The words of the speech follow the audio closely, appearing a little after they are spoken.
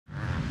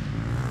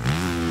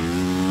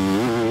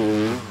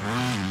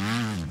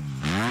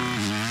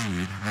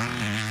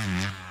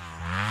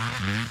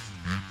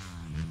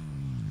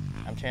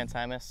Chance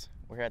Hymas.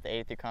 We're here at the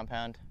 83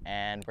 compound,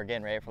 and we're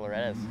getting ready for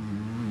Loretta's.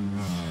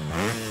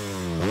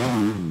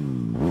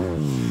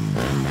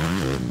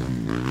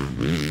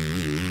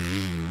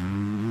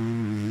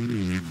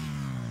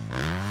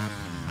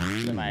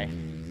 This is my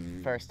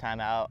first time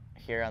out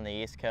here on the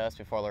East Coast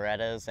before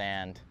Loretta's,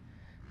 and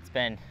it's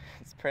been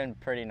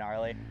pretty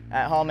gnarly.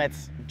 At home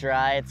it's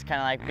dry, it's kind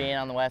of like being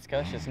on the West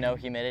Coast, just no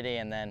humidity,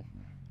 and then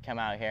come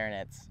out here and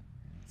it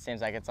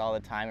seems like it's all the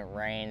time. It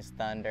rains,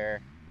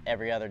 thunder,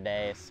 every other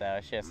day, so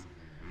it's just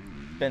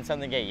been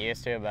something to get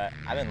used to, but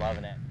I've been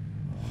loving it.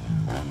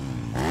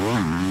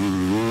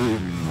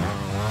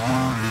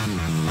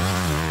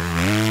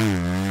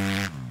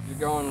 You're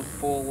going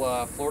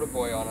full Florida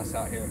boy on us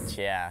out here.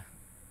 Yeah,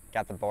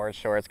 got the board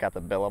shorts, got the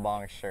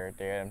Billabong shirt,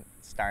 dude. I'm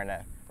starting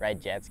to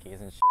ride jet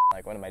skis and shit.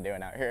 Like, what am I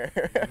doing out here?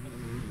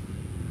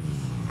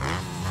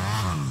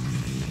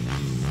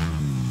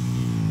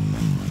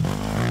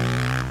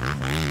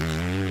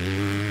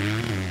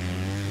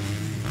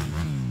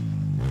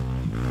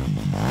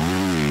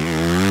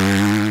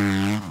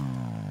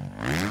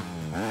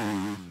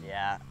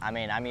 Yeah, I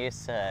mean, I'm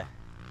used to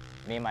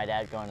me and my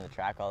dad going to the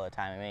track all the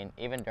time. I mean,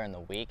 even during the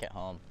week at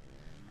home,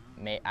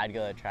 I'd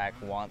go to the track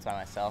once by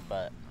myself,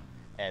 but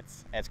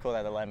it's cool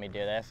that they're letting me do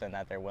this and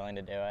that they're willing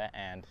to do it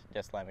and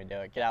just let me do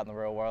it. Get out in the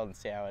real world and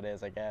see how it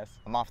is, I guess.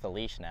 I'm off the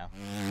leash now.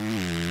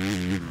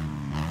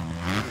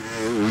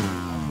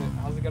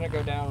 How's it gonna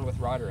go down with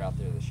Ryder out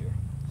there this year?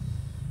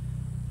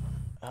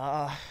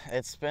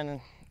 It's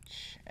been,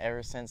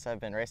 ever since I've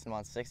been racing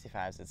on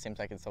 65s, it seems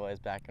like it's always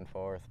back and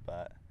forth,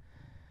 but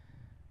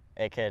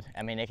it could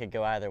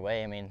go either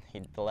way. I mean,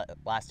 the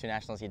last two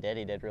nationals he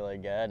did really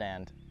good,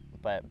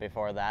 but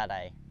before that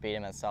I beat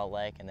him at Salt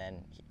Lake, and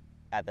then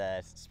at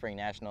the spring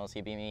nationals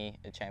he beat me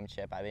at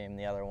championship, I beat him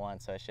the other one,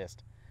 so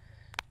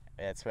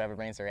it's whoever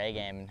brings their A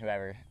game and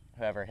whoever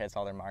hits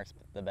all their marks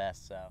the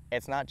best. So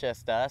it's not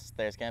just us,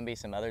 there's gonna be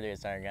some other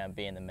dudes that are gonna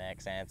be in the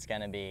mix, and you're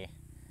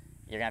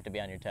gonna have to be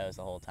on your toes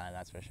the whole time,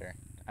 that's for sure.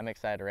 I'm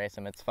excited to race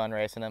him. It's fun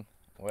racing him.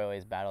 We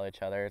always battle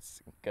each other.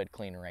 It's good,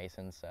 clean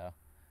racing, so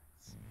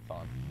it's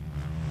fun.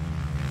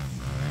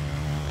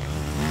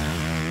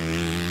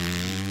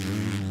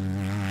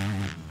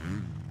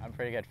 I'm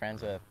pretty good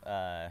friends with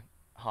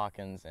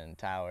Hawkins and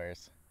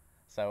Towers,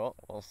 so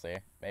we'll see.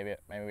 Maybe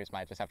we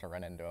might just have to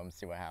run into them,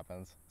 see what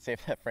happens. See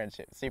if that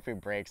friendship, see if we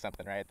break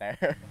something right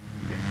there.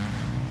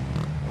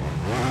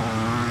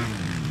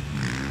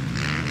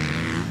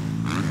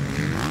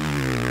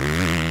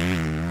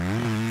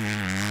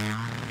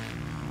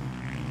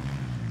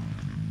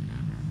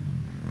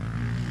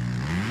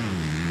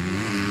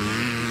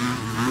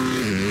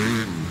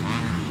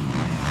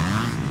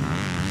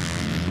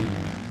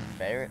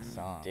 Favorite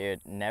song? Dude,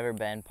 Never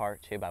Been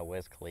Part 2 by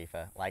Wiz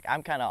Khalifa. Like,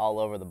 I'm kind of all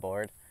over the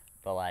board,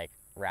 but like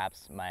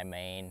rap's my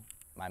main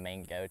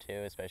go-to,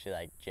 especially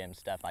like gym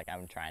stuff. Like,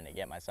 I'm trying to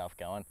get myself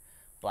going.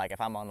 But like,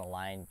 if I'm on the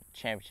line,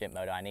 championship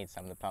moto, I need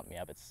something to pump me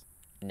up. It's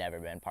Never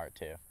Been Part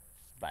 2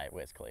 by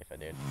Wiz Khalifa,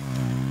 dude.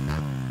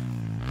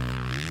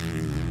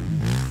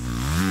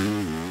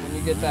 When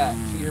you get that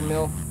heater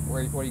meal, what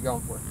are you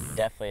going for?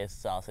 Definitely a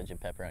sausage and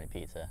pepperoni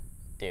pizza.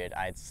 Dude,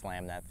 I'd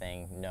slam that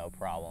thing, no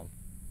problem.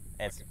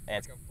 It's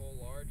like a full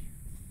large?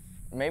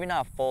 Maybe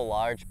not full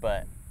large,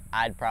 but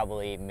I'd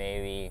probably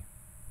maybe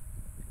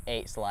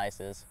 8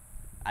 slices.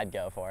 I'd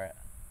go for it.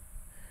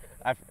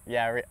 I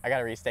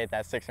gotta restate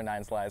that, 6 or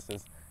 9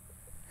 slices.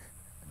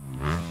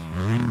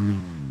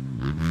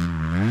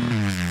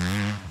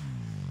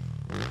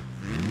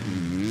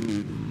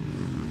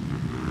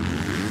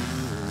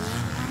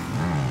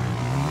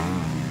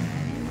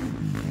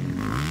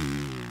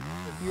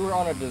 If you were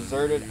on a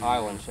deserted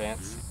island,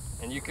 Chance,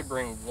 and you could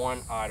bring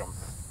one item,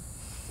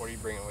 what are you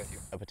bringing with you?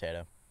 A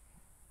potato.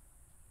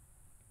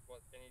 What,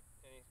 any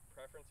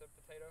preference of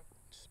potato?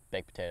 Just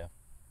baked potato.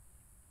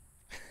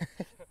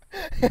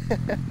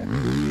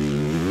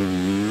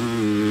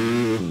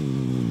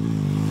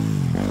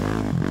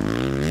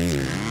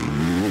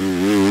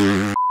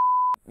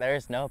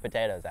 There's no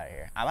potatoes out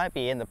here. I might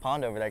be in the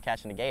pond over there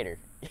catching a gator.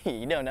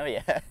 You don't know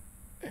yet.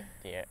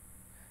 Yeah.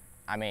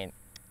 I mean,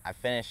 I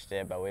finished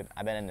it, but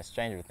I've been into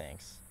Stranger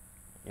Things.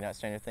 You know what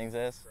Stranger Things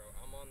is? Bro,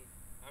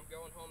 I'm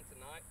going home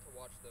tonight to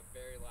watch the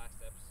very last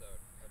episode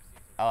of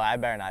season 2. Oh, I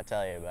better not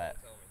tell you, but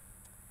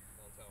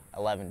Don't tell me.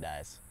 11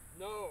 dies.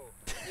 No,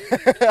 dude, you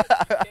can't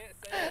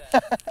say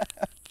that.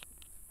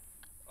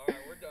 All right,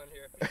 we're done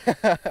here.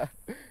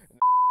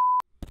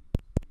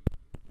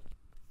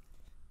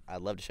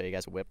 I'd love to show you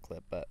guys a whip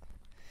clip, but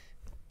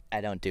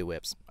I don't do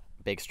whips.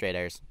 Big straight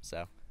airs,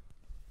 so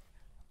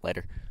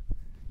later.